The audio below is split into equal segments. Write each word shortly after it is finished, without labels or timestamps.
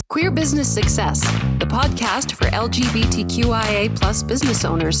Queer Business Success, the podcast for LGBTQIA plus business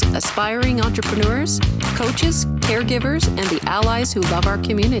owners, aspiring entrepreneurs, coaches, caregivers, and the allies who love our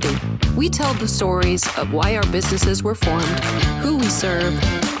community. We tell the stories of why our businesses were formed, who we serve,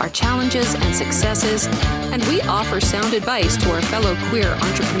 our challenges and successes, and we offer sound advice to our fellow queer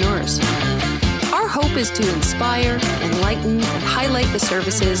entrepreneurs. Our hope is to inspire, enlighten, and highlight the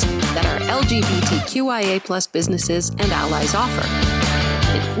services that our LGBTQIA plus businesses and allies offer.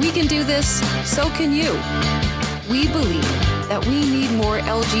 If we can do this, so can you. We believe that we need more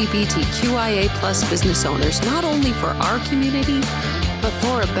LGBTQIA plus business owners, not only for our community, but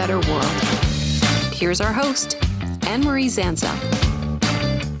for a better world. Here's our host, Anne-Marie Zanza.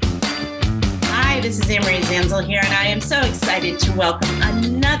 Hi, this is Anne-Marie Zanzel here, and I am so excited to welcome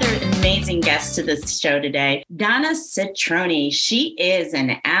another amazing guest to this show today, Donna Citroni. She is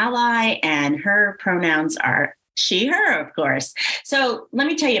an ally, and her pronouns are she, her, of course. So let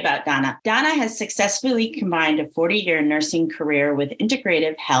me tell you about Donna. Donna has successfully combined a 40-year nursing career with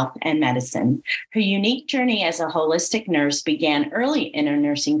integrative health and medicine. Her unique journey as a holistic nurse began early in her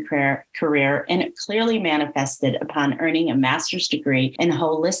nursing career, and it clearly manifested upon earning a master's degree in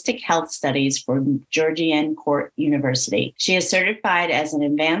holistic health studies from Georgian Court University. She is certified as an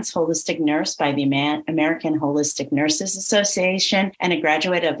advanced holistic nurse by the American Holistic Nurses Association and a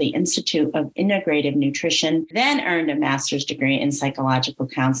graduate of the Institute of Integrative Nutrition, then earned a master's degree in psychological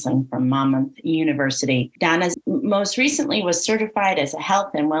counseling from Monmouth University. Donna most recently was certified as a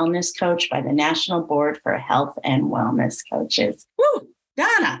health and wellness coach by the National Board for Health and Wellness Coaches. Woo!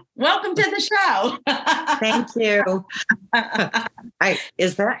 Donna, welcome to the show. Thank you.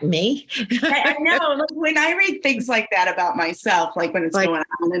 Is that me? I know. Look, when I read things like that about myself, like when it's going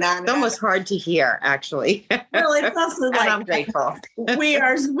on and on. It's almost hard to hear, actually. Well, it's also like I'm grateful. we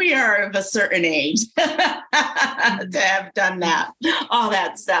are of a certain age to have done that, all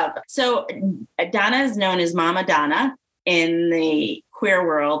that stuff. So Donna is known as Mama Donna in the queer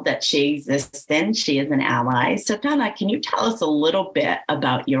world that she exists in. She is an ally. So Donna, can you tell us a little bit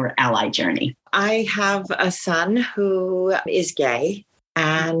about your ally journey? I have a son who is gay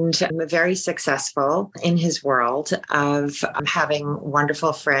and very successful in his world of having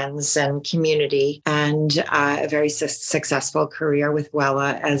wonderful friends and community, and a very successful career with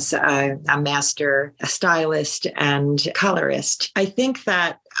Wella as a master stylist and colorist. I think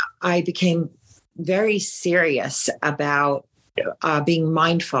that I became very serious about being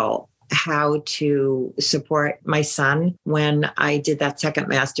mindful how to support my son when I did that second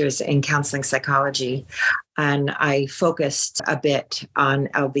master's in counseling psychology. And I focused a bit on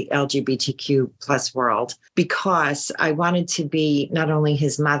the LGBTQ plus world because I wanted to be not only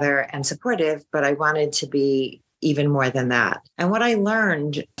his mother and supportive, but I wanted to be even more than that. And what I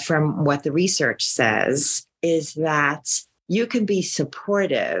learned from what the research says is that you can be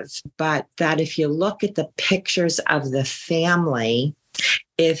supportive, but that if you look at the pictures of the family,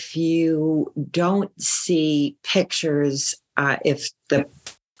 if you don't see pictures, if the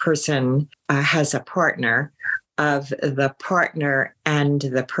person has a partner, of the partner and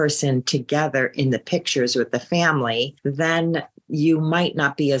the person together in the pictures with the family, then you might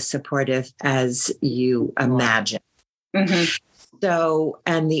not be as supportive as you imagine. Mm-hmm. So,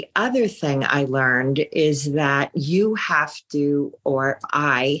 and the other thing I learned is that you have to, or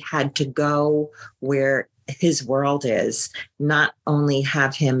I had to go where his world is, not only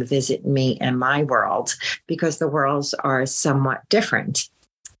have him visit me and my world, because the worlds are somewhat different.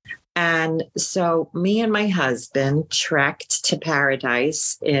 And so me and my husband trekked to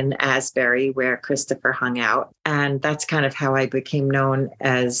Paradise in Asbury, where Christopher hung out. And that's kind of how I became known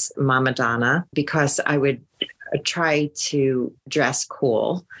as Mama Donna, because I would try to dress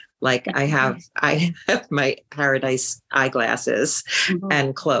cool. Like I have my Paradise eyeglasses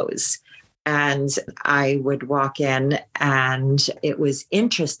and clothes. And I would walk in, and it was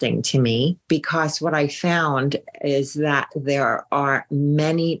interesting to me because what I found is that there are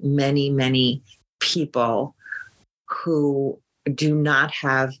many, many, many people who do not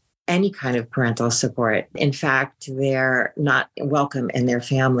have any kind of parental support. In fact, they're not welcome in their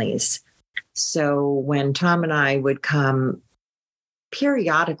families. So when Tom and I would come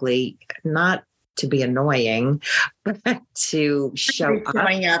periodically, not to be annoying, but to show up.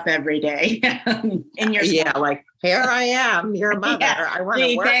 Showing up every day in your like, here I am, your mother. Yeah. I want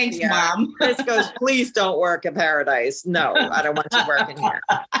to work thanks, here. Mom. Chris goes, please don't work at Paradise. No, I don't want you working here.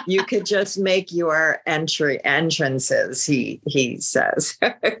 You could just make your entrances, he says.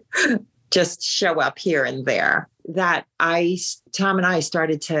 Just show up here and there. Tom and I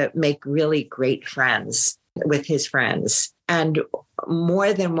started to make really great friends with his friends. And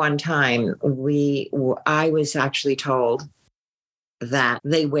more than one time, I was actually told that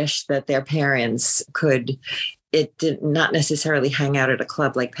they wish that their parents could, it did not necessarily hang out at a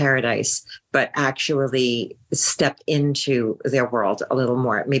club like Paradise, but actually step into their world a little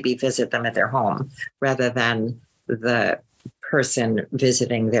more, maybe visit them at their home rather than the person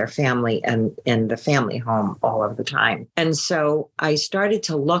visiting their family and in the family home all of the time. And so I started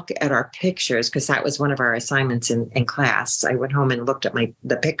to look at our pictures because that was one of our assignments in class. I went home and looked at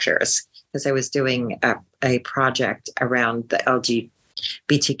the pictures because I was doing a project around the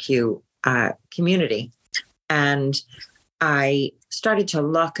LGBTQ community. And I started to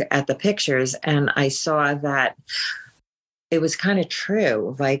look at the pictures and I saw that it was kind of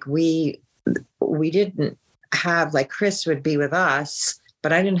true. Like we didn't have, like Chris would be with us,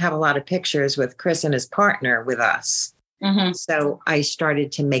 but I didn't have a lot of pictures with Chris and his partner with us. Mm-hmm. So I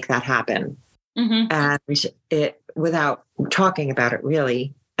started to make that happen. Mm-hmm. And it, without talking about it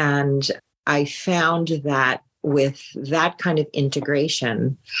really. And I found that with that kind of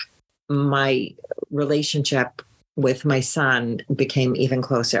integration, my relationship with my son became even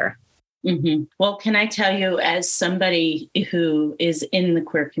closer. Mm-hmm. Well, can I tell you, as somebody who is in the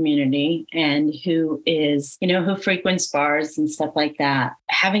queer community and who is, who frequents bars and stuff like that,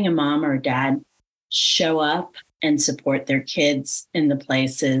 having a mom or a dad show up and support their kids in the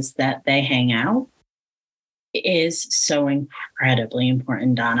places that they hang out is so incredibly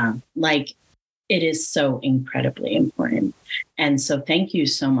important, Donna. Like, it is so incredibly important. And so thank you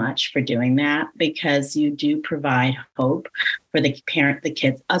so much for doing that, because you do provide hope for the parent, the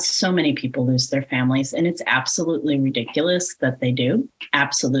kids. So many people lose their families, and it's absolutely ridiculous that they do.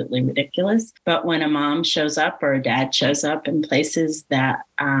 Absolutely ridiculous. But when a mom shows up or a dad shows up in places that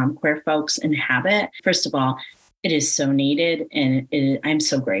queer folks inhabit, first of all, it is so needed. And I'm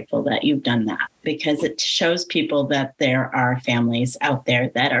so grateful that you've done that, because it shows people that there are families out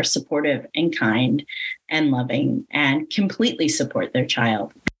there that are supportive and kind and loving and completely support their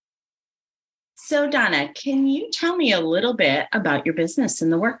child. So, Donna, can you tell me a little bit about your business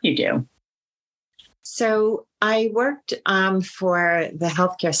and the work you do? So I worked for the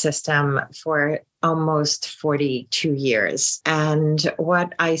healthcare system for almost 42 years. And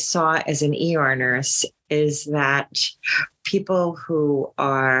what I saw as an ER nurse is that people who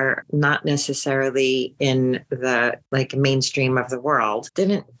are not necessarily in the mainstream of the world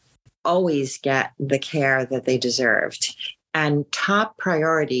didn't always get the care that they deserved. And top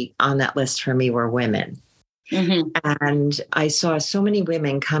priority on that list for me were women. Mm-hmm. And I saw so many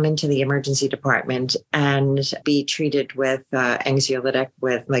women come into the emergency department and be treated with anxiolytic,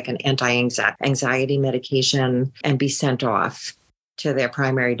 with like an anti-anxiety medication, and be sent off to their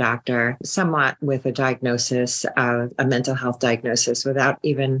primary doctor, somewhat with a diagnosis of a mental health diagnosis, without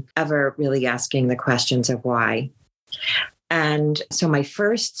even ever really asking the questions of why. And so my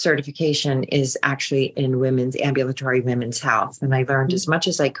first certification is actually in ambulatory women's health. And I learned as much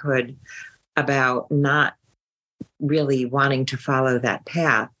as I could about not really wanting to follow that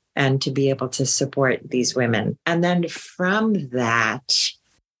path and to be able to support these women. And then from that,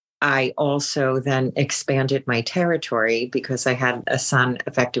 I also then expanded my territory because I had a son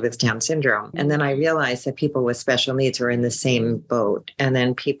affected with Down syndrome. And then I realized that people with special needs were in the same boat. And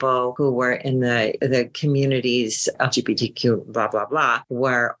then people who were in the communities, LGBTQ, blah, blah, blah,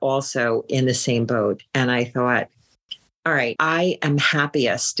 were also in the same boat. And I thought, all right, I am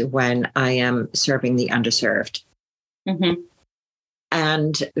happiest when I am serving the underserved. Mm-hmm.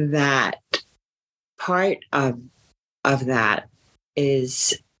 And that part of that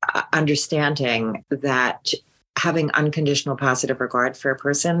is understanding that having unconditional positive regard for a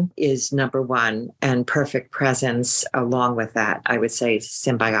person is number one, and perfect presence along with that, I would say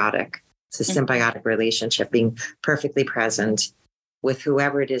symbiotic. It's a symbiotic relationship, being perfectly present with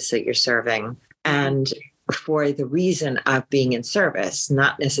whoever it is that you're serving. And for the reason of being in service,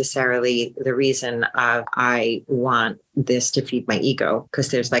 not necessarily the reason of I want this to feed my ego,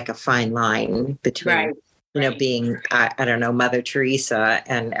 because there's like a fine line between, being, I don't know, Mother Teresa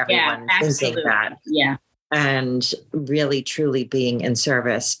and everyone thinking that. Yeah. And really, truly being in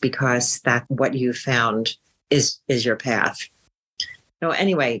service because that's what you found is your path. No,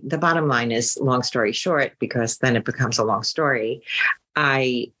 anyway, the bottom line is, long story short, because then it becomes a long story,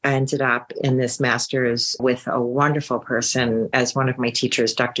 I ended up in this master's with a wonderful person as one of my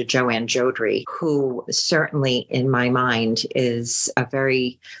teachers, Dr. Joanne Jodrey, who certainly in my mind is a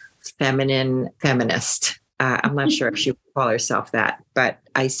very feminine feminist. I'm not sure if she would call herself that, but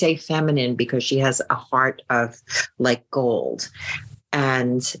I say feminine because she has a heart of like gold.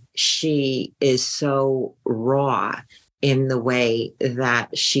 And she is so raw in the way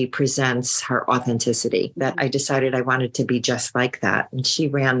that she presents her authenticity, that I decided I wanted to be just like that. And she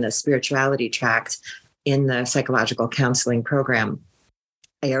ran the spirituality tract in the psychological counseling program.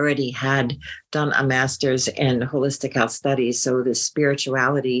 I already had done a master's in holistic health studies. So the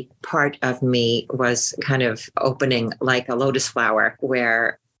spirituality part of me was kind of opening like a lotus flower,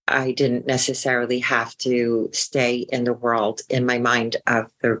 where I didn't necessarily have to stay in the world in my mind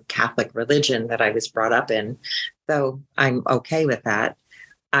of the Catholic religion that I was brought up in, though I'm okay with that.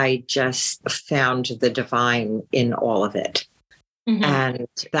 I just found the divine in all of it. Mm-hmm. And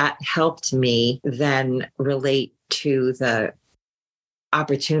that helped me then relate to the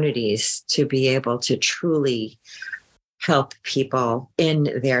opportunities to be able to truly help people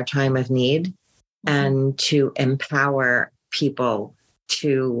in their time of need, and to empower people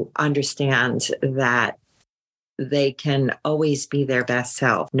to understand that they can always be their best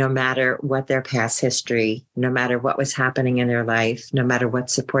self, no matter what their past history, no matter what was happening in their life, no matter what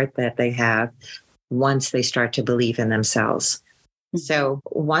support that they have, once they start to believe in themselves. So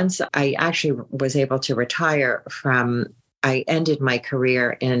once I actually was able to retire from, I ended my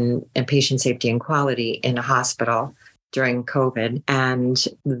career in patient safety and quality in a hospital during COVID. And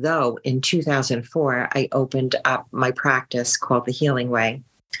though in 2004, I opened up my practice called The Healing Way.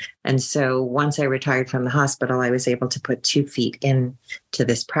 And so once I retired from the hospital, I was able to put 2 feet into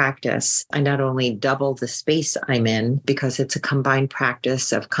this practice. I not only doubled the space I'm in, because it's a combined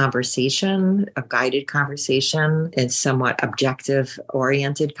practice of conversation, of guided conversation, and somewhat objective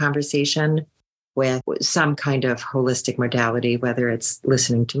oriented conversation with some kind of holistic modality, whether it's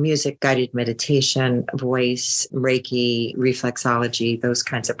listening to music, guided meditation, voice, Reiki, reflexology, those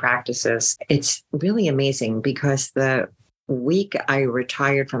kinds of practices. It's really amazing, because the week I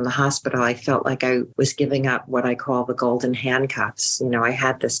retired from the hospital, I felt like I was giving up what I call the golden handcuffs. I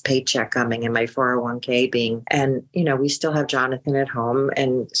had this paycheck coming and my 401k and, we still have Jonathan at home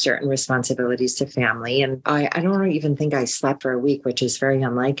and certain responsibilities to family. And I don't even think I slept for a week, which is very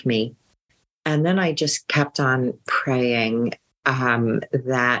unlike me. And then I just kept on praying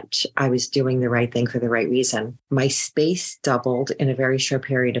that I was doing the right thing for the right reason. My space doubled in a very short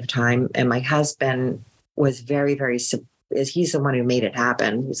period of time. And my husband was very, very he's the one who made it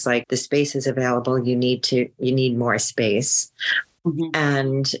happen. He's like, the space is available. You need more space. Mm-hmm.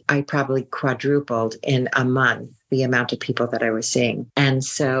 And I probably quadrupled in a month the amount of people that I was seeing. And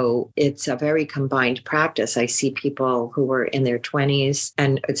so it's a very combined practice. I see people who were in their 20s,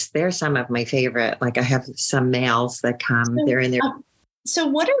 and they're some of my favorite. Like I have some males that come, they're in their. So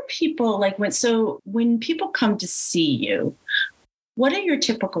what are people like when people come to see you, what are your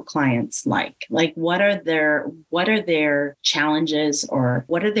typical clients like? Like, what are their challenges, or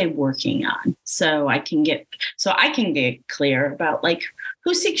what are they working on? So I can get clear about like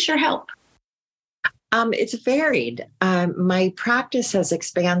who seeks your help. It's varied. My practice has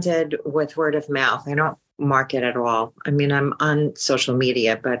expanded with word of mouth. I don't market at all. I mean, I'm on social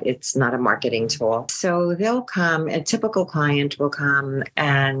media, but it's not a marketing tool. So they'll come, a typical client will come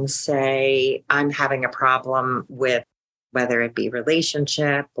and say, I'm having a problem with whether it be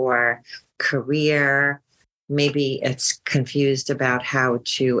relationship or career. Maybe it's confused about how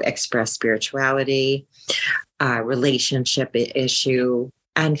to express spirituality, relationship issue,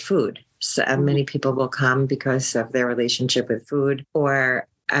 and food. So many people will come because of their relationship with food or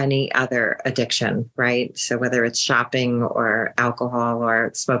any other addiction, right? So whether it's shopping or alcohol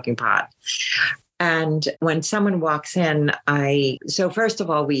or smoking pot. And when someone walks in, so first of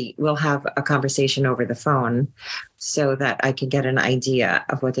all, we will have a conversation over the phone so that I can get an idea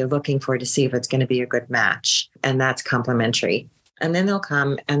of what they're looking for to see if it's going to be a good match. And that's complimentary. And then they'll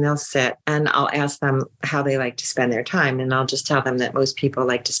come and they'll sit, and I'll ask them how they like to spend their time. And I'll just tell them that most people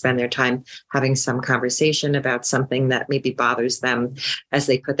like to spend their time having some conversation about something that maybe bothers them as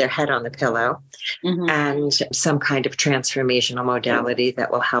they put their head on the pillow, and some kind of transformational modality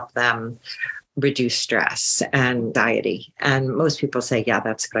that will help them reduce stress and anxiety. And most people say, yeah,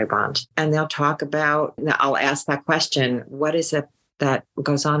 that's what I want. And they'll talk about, I'll ask that question, what is it that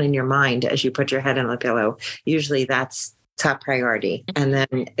goes on in your mind as you put your head on the pillow? Usually that's top priority. And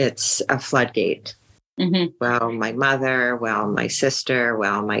then it's a floodgate. Mm-hmm. Well, my mother, my sister,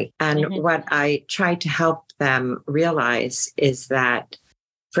 what I try to help them realize is that,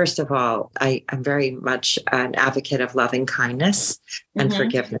 first of all, I'm very much an advocate of loving kindness and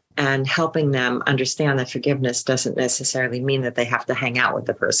forgiveness, and helping them understand that forgiveness doesn't necessarily mean that they have to hang out with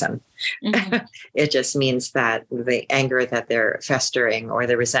the person. It just means that the anger that they're festering, or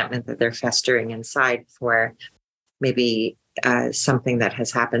the resentment that they're festering inside for maybe something that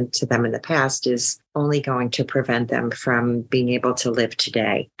has happened to them in the past, is only going to prevent them from being able to live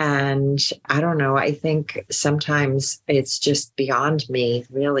today. And I don't know, I think sometimes it's just beyond me,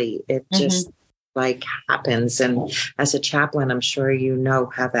 really. It just like happens. And as a chaplain, I'm sure you know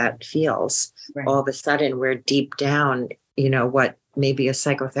how that feels. Right. All of a sudden, we're deep down, what maybe a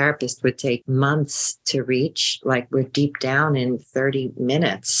psychotherapist would take months to reach, like we're deep down in 30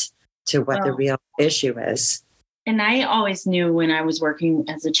 minutes to what the real issue is. And I always knew when I was working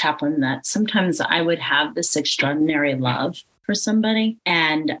as a chaplain that sometimes I would have this extraordinary love for somebody,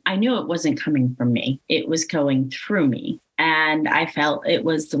 and I knew it wasn't coming from me. It was going through me. And I felt it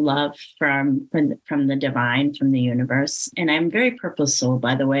was the love from the divine, from the universe. And I'm very purposeful,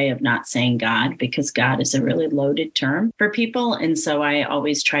 by the way, of not saying God, because God is a really loaded term for people. And so I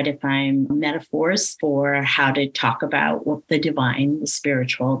always try to find metaphors for how to talk about what the divine, the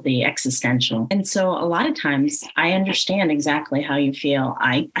spiritual, the existential. And so a lot of times I understand exactly how you feel.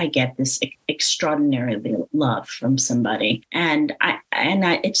 I get this extraordinary love from somebody. And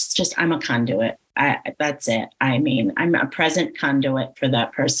it's just, I'm a conduit. That's it. I mean, I'm a present conduit for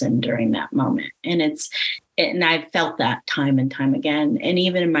that person during that moment. And I've felt that time and time again. And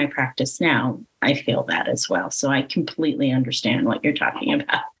even in my practice now, I feel that as well. So I completely understand what you're talking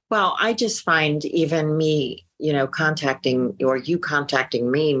about. Well, I just find even me, contacting, or you contacting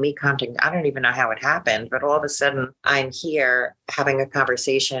me contacting, I don't even know how it happened, but all of a sudden I'm here having a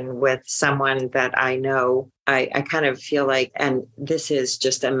conversation with someone that I know. I kind of feel like, and this is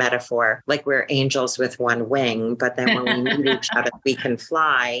just a metaphor, like we're angels with one wing, but then when we meet each other, we can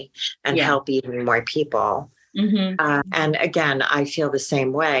fly and help even more people. Mm-hmm. And again, I feel the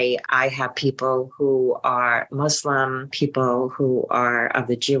same way. I have people who are Muslim, people who are of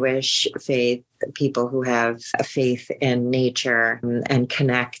the Jewish faith, people who have a faith in nature and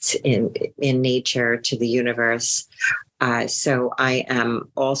connect in nature to the universe. So I am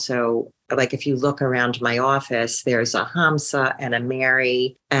also, like, if you look around my office, there's a Hamsa and a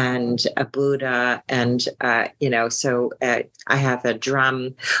Mary and a Buddha. And, so I have a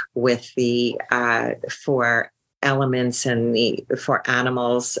drum with the 4 elements and the 4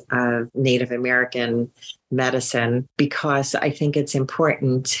 animals of Native American medicine, because I think it's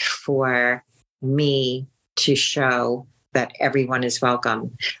important for me to show that everyone is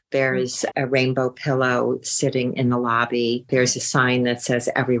welcome. There's a rainbow pillow sitting in the lobby. There's a sign that says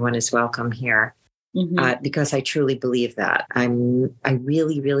everyone is welcome here. Mm-hmm. Because I truly believe that. I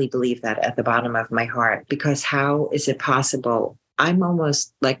really, really believe that at the bottom of my heart, because how is it possible? I'm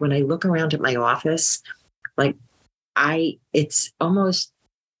almost like, when I look around at my office, like it's almost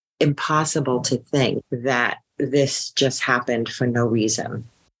impossible to think that this just happened for no reason.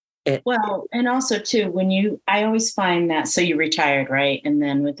 And also too, I always find that, so you retired, right? And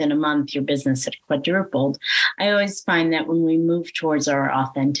then within a month, your business had quadrupled. I always find that when we move towards our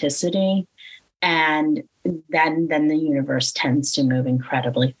authenticity, and then the universe tends to move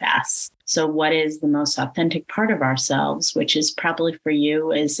incredibly fast. So what is the most authentic part of ourselves, which is probably for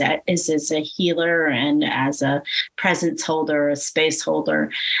you, is as a healer and as a presence holder, a space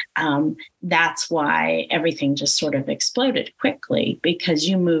holder. That's why everything just sort of exploded quickly, because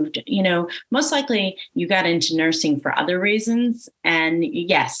you moved, most likely you got into nursing for other reasons. And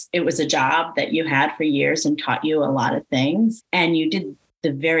yes, it was a job that you had for years and taught you a lot of things. And you did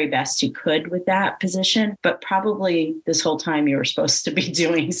the very best you could with that position. But probably this whole time you were supposed to be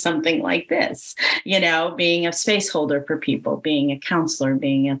doing something like this, being a space holder for people, being a counselor,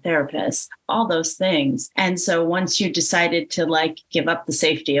 being a therapist, all those things. And so once you decided to give up the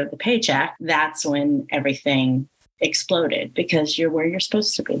safety of the paycheck, that's when everything exploded, because you're where you're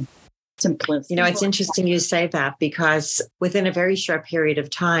supposed to be. Simple. It's interesting you say that, because within a very short period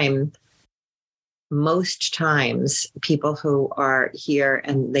of time, most times people who are here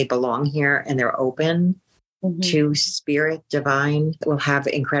and they belong here and they're open to spirit, divine, will have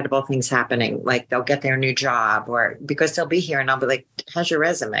incredible things happening. Like they'll get their new job, or because they'll be here and I'll be like, how's your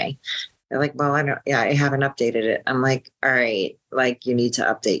resume? They're like, well, I haven't updated it. I'm like, all right, you need to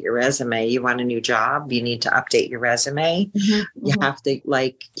update your resume. You want a new job? You need to update your resume. Mm-hmm. You have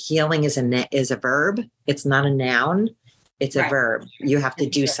to, healing is a verb. It's not a noun. It's a verb. You have to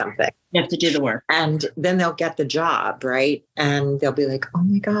do something. You have to do the work. And then they'll get the job, right? And they'll be like, oh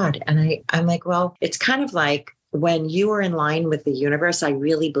my God. And I'm like, well, it's kind of like when you are in line with the universe. I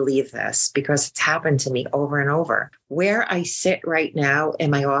really believe this because it's happened to me over and over. Where I sit right now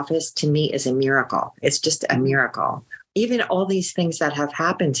in my office, to me, is a miracle. It's just a miracle. Even all these things that have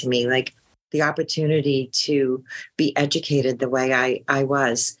happened to me, like the opportunity to be educated the way I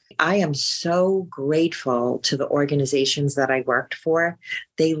was. I am so grateful to the organizations that I worked for.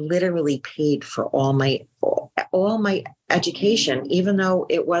 They literally paid for all my education, even though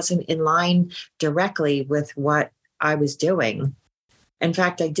it wasn't in line directly with what I was doing. In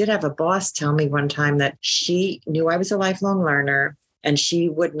fact, I did have a boss tell me one time that she knew I was a lifelong learner and she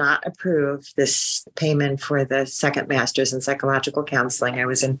would not approve this payment for the second master's in psychological counseling. I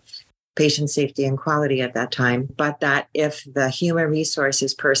was in patient safety and quality at that time, but that if the human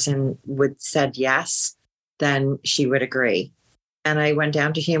resources person would said yes, then she would agree. And I went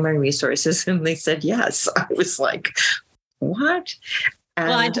down to human resources and they said yes. I was like, what? And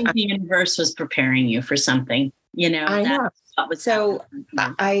well, I think the universe was preparing you for something, I know. So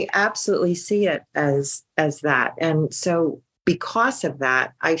happening. I absolutely see it as that. And so because of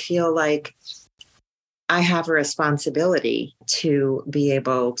that, I feel like I have a responsibility to be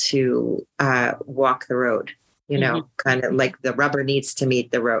able to walk the road, kind of like the rubber needs to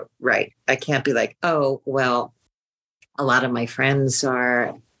meet the road. Right. I can't be like, oh, well, a lot of my friends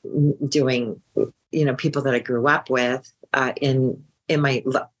are doing, people that I grew up with in my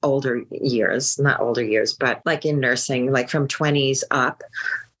older years, not older years, but like in nursing, like from 20s up,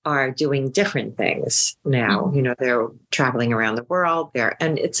 are doing different things now. They're traveling around the world there,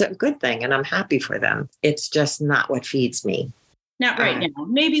 and it's a good thing. And I'm happy for them. It's just not what feeds me. Not right now,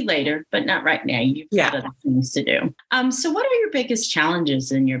 maybe later, but not right now. You've got other things to do. So what are your biggest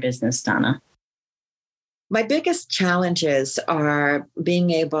challenges in your business, Donna? My biggest challenges are being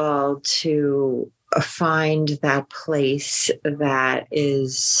able to find that place that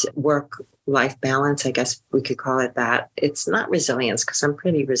is work-life balance. I guess we could call it that. It's not resilience because I'm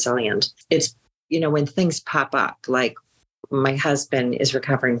pretty resilient. It's, when things pop up, like my husband is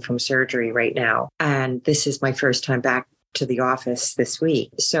recovering from surgery right now. And this is my first time back to the office this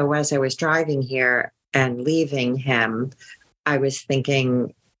week. So as I was driving here and leaving him, I was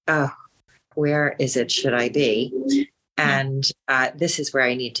thinking, oh, where should I be? And this is where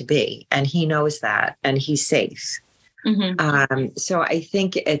I need to be. And he knows that, and he's safe. So I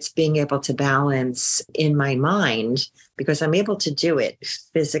think it's being able to balance in my mind, because I'm able to do it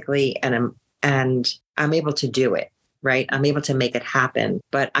physically and I'm able to do it, right? I'm able to make it happen,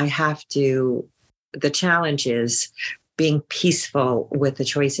 but the challenge is being peaceful with the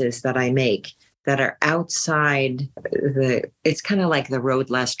choices that I make that are outside it's kind of like the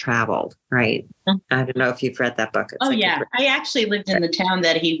road less traveled, right? I don't know if you've read that book. I actually lived in the town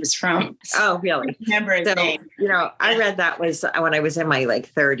that he was from. Oh, really? I remember his name. I read that was when I was in my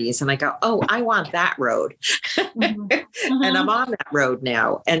 30s, and I go, oh, I want that road. And I'm on that road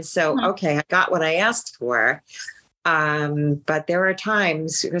now. And so, okay, I got what I asked for. But there are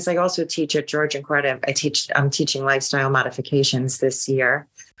times, because I also teach at George and Corda, I'm teaching lifestyle modifications this year.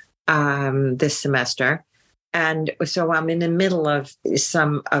 This semester. And so I'm in the middle of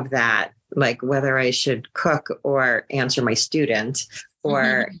some of that, like whether I should cook or answer my student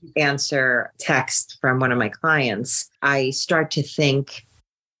or answer text from one of my clients. I start to think,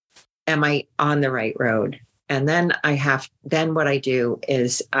 am I on the right road? And then what I do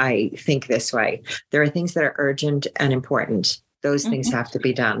is I think this way. There are things that are urgent and important. Those things have to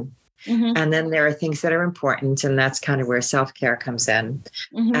be done. And then there are things that are important, and that's kind of where self-care comes in.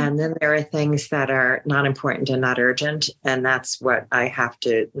 And then there are things that are not important and not urgent, and that's what I have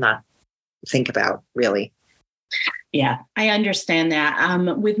to not think about, really. Yeah, I understand that.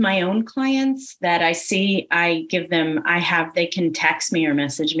 With my own clients that I see, they can text me or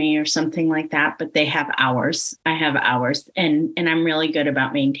message me or something like that, but they have hours. I have hours, and I'm really good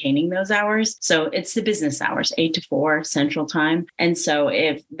about maintaining those hours. So it's the business hours, 8 to 4 Central Time. And so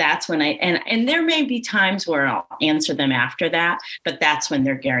if that's when and there may be times where I'll answer them after that, but that's when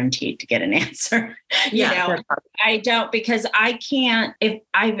they're guaranteed to get an answer. I don't, because I can't,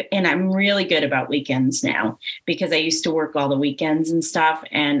 I'm really good about weekends now, because I used to work all the weekends and stuff,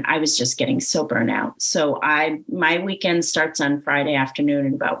 and I was just getting so burnt out. So my weekend starts on Friday afternoon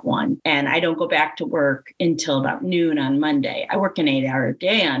at about 1, and I don't go back to work until about noon on Monday. I work an 8-hour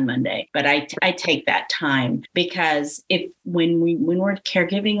day on Monday, but I take that time, because when we're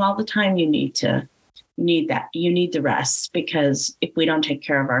caregiving all the time, you need the rest, because if we don't take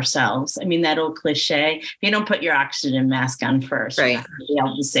care of ourselves, I mean, that old cliche, if you don't put your oxygen mask on first, right, you're not going to be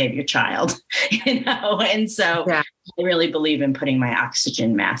able to save your child, and so I really believe in putting my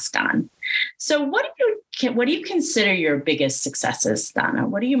oxygen mask on. So what do you consider your biggest successes, Donna?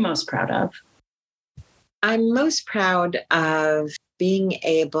 What are you most proud of? I'm most proud of being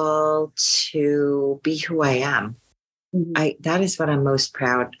able to be who I am. That is what I'm most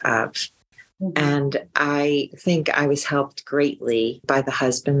proud of. And I think I was helped greatly by the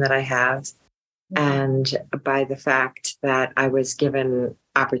husband that I have, and by the fact that I was given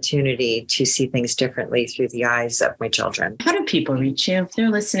opportunity to see things differently through the eyes of my children. How do people reach you if they're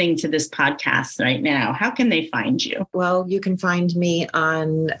listening to this podcast right now? How can they find you? Well, you can find me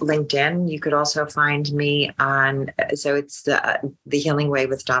on LinkedIn. You could also find me so it's the Healing Way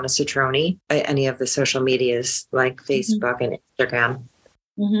with Donna Citroni, any of the social medias like Facebook and Instagram.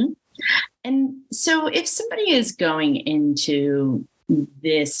 And so if somebody is going into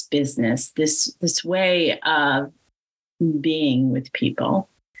this business, this way of being with people.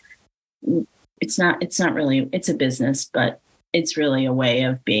 It's not really, it's a business, but it's really a way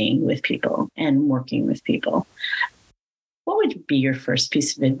of being with people and working with people. What would be your first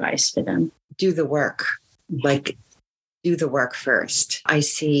piece of advice for them? Do the work. Do the work first. I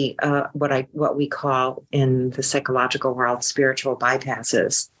see what we call in the psychological world spiritual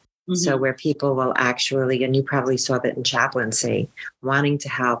bypasses. Mm-hmm. So where people will actually, and you probably saw that in chaplaincy, wanting to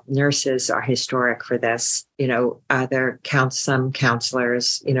help. Nurses are historic for this. Some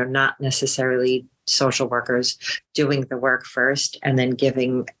counselors, not necessarily social workers, doing the work first and then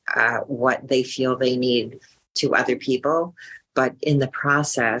giving what they feel they need to other people. But in the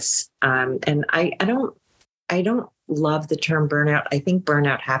process, and I don't love the term burnout. I think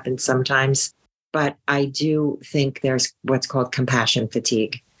burnout happens sometimes, but I do think there's what's called compassion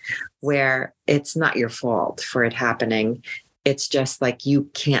fatigue, where it's not your fault for it happening. It's just like you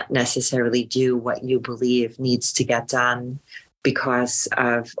can't necessarily do what you believe needs to get done because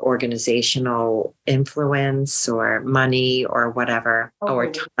of organizational influence or money or whatever,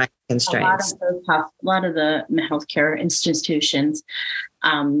 or time constraints. A lot of the healthcare institutions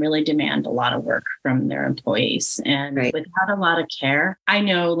really demand a lot of work from their employees. And without a lot of care, I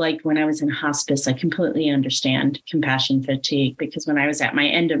know, like when I was in hospice, I completely understand compassion fatigue, because when I was at my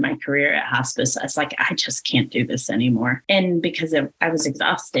end of my career at hospice, I was like, I just can't do this anymore. And because I was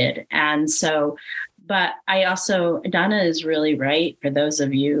exhausted. And so, but I also, Donna is really right. For those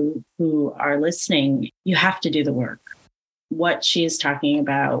of you who are listening, you have to do the work. What she is talking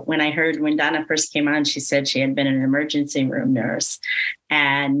about, when Donna first came on, she said she had been an emergency room nurse.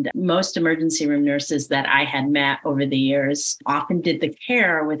 And most emergency room nurses that I had met over the years often did the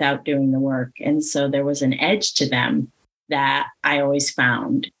care without doing the work. And so there was an edge to them that I always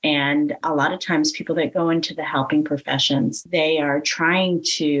found. And a lot of times people that go into the helping professions,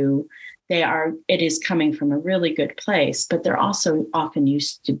 it is coming from a really good place, but they're also often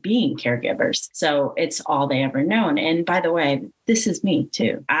used to being caregivers. So it's all they ever known. And by the way, this is me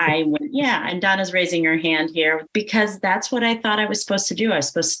too. And Donna's raising her hand here because that's what I thought I was supposed to do. I was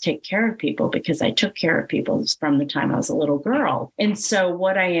supposed to take care of people because I took care of people from the time I was a little girl. And so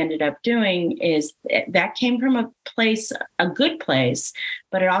what I ended up doing is that came from a good place,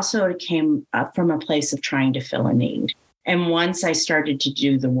 but it also came from a place of trying to fill a need. And once I started to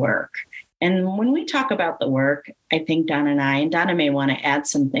do the work, and when we talk about the work, I think Donna may want to add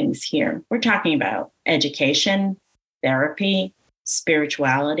some things here. We're talking about education, therapy,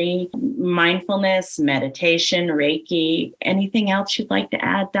 spirituality, mindfulness, meditation, Reiki. Anything else you'd like to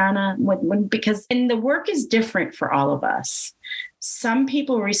add, Donna? Because the work is different for all of us. Some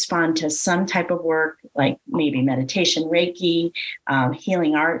people respond to some type of work, like maybe meditation, Reiki,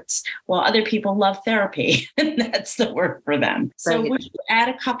 healing arts, while other people love therapy, and that's the work for them. So would you add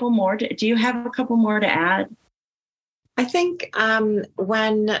a couple more? Do you have a couple more to add? I think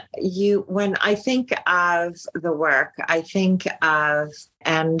when I think of the work, I think of,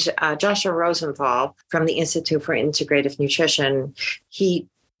 and Joshua Rosenthal from the Institute for Integrative Nutrition, he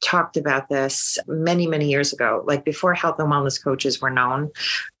talked about this many, many years ago, like before health and wellness coaches were known.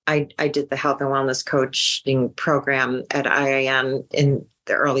 I did the health and wellness coaching program at IIN in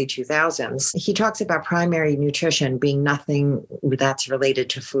the early 2000s. He talks about primary nutrition being nothing that's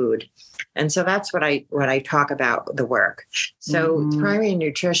related to food. And so that's what I talk about the work. So primary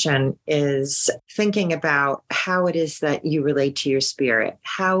nutrition is thinking about how it is that you relate to your spirit,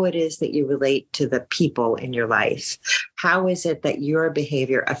 how it is that you relate to the people in your life. How is it that your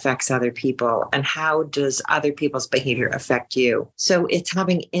behavior affects other people, and how does other people's behavior affect you? So it's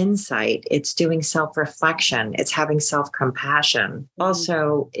having insight, it's doing self-reflection, it's having self-compassion.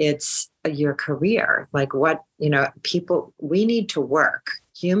 Also, it's your career, like we need to work.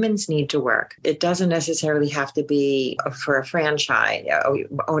 Humans need to work. It doesn't necessarily have to be for a franchise,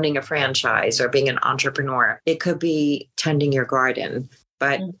 owning a franchise or being an entrepreneur. It could be tending your garden,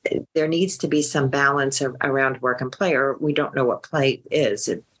 but there needs to be some balance around work and play, or we don't know what play is.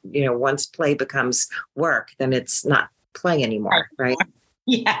 Once play becomes work, then it's not play anymore, right?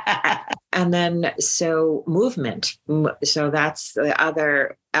 Yeah. And then so movement. So that's the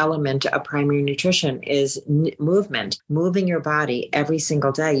other element of primary nutrition is movement, moving your body every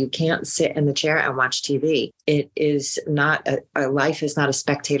single day. You can't sit in the chair and watch TV. It is not life is not a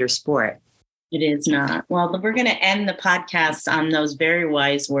spectator sport. It is not. Well, we're going to end the podcast on those very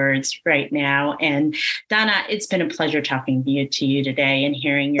wise words right now. And Donna, it's been a pleasure talking to you today and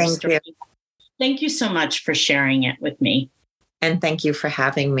hearing your story. Thank you so much for sharing it with me. And thank you for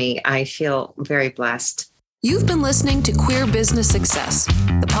having me. I feel very blessed. You've been listening to Queer Business Success,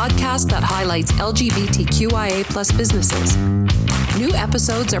 the podcast that highlights LGBTQIA+ businesses. New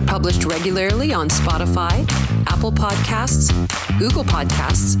episodes are published regularly on Spotify, Apple Podcasts, Google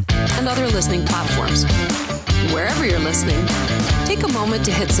Podcasts, and other listening platforms. Wherever you're listening, take a moment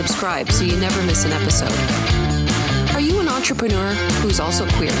to hit subscribe so you never miss an episode. Are you an entrepreneur who's also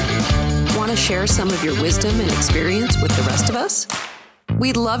queer? Want to share some of your wisdom and experience with the rest of us?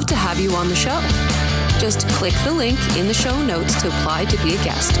 We'd love to have you on the show. Just click the link in the show notes to apply to be a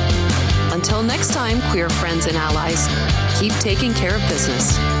guest. Until next time, queer friends and allies, keep taking care of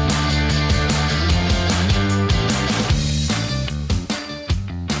business.